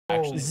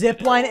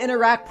Zipline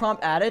interact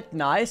prompt added.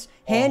 Nice.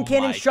 Hand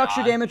cannon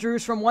structure damage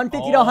reduced from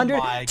 150 to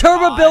 100.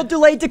 Turbo God. build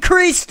delay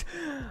decreased.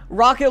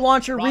 Rocket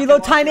launcher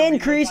reload time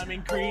increased.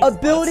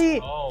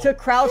 Ability to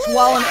crouch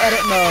while in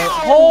edit mode.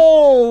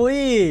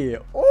 Holy.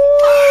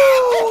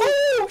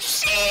 Ooh.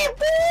 Shit,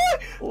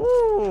 boy.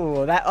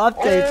 Ooh, that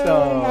update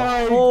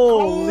though.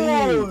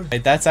 Holy. Hey,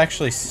 that's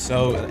actually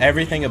so.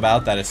 Everything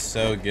about that is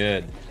so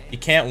good. You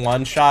can't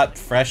one-shot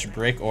fresh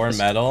brick or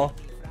metal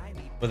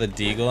with a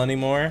Deagle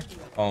anymore.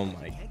 Oh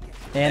my.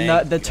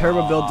 And the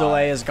turbo build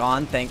delay is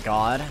gone. Thank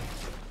God.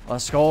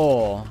 Let's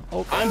go.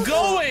 Okay. I'm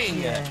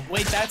going.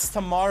 Wait, that's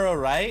tomorrow,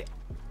 right?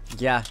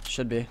 Yeah,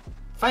 should be.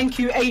 Thank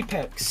you,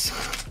 Apex.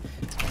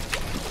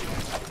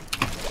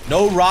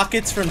 No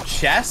rockets from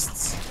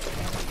chests?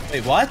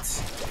 Wait, what?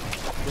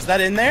 Was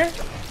that in there?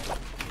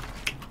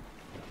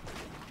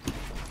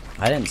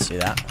 I didn't see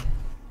that.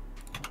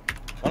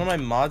 One of my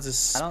mods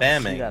is I don't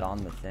spamming. see that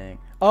on the thing.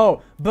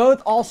 Oh,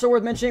 both also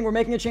worth mentioning. We're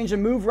making a change to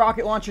move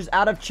rocket launchers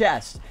out of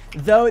chests,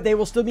 though they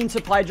will still be in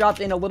supply drops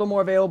and a little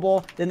more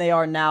available than they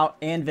are now,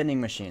 and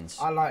vending machines.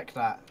 I like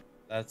that.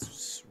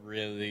 That's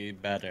really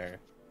better.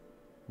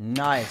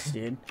 Nice,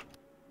 dude.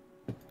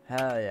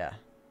 Hell yeah.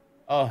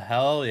 Oh,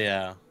 hell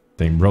yeah.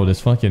 Bro, this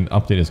fucking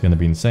update is gonna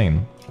be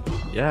insane.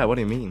 Yeah, what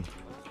do you mean?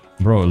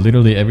 Bro,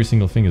 literally every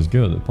single thing is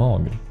good.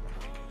 Pog.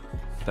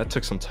 That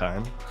took some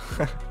time.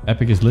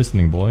 Epic is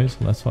listening, boys.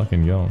 Let's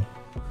fucking go.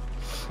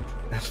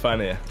 It's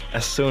funny.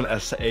 As soon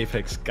as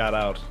Apex got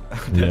out,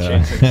 they're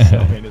Yeah. changing so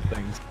many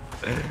things.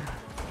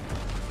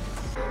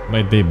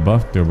 Wait, they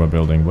buffed turbo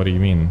building. What do you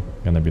mean?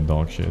 Gonna be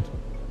dog shit.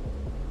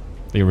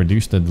 They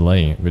reduced the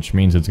delay, which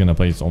means it's gonna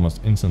place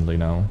almost instantly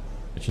now,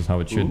 which is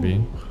how it should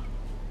be.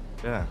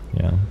 Yeah.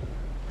 Yeah.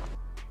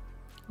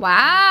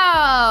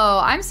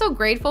 Wow, I'm so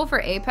grateful for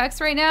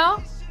Apex right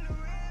now.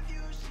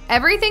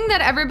 Everything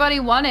that everybody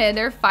wanted,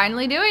 they're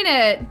finally doing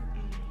it.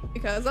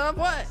 Because of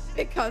what?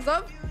 Because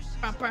of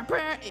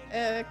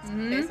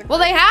Well,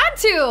 they had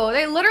to.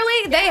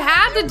 They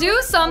had to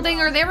do something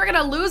or they were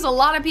gonna lose a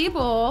lot of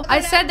people.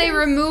 I said they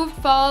removed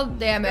fall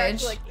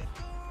damage.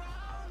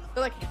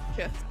 They're like,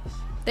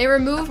 They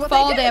removed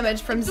fall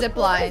damage from zip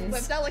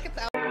lines.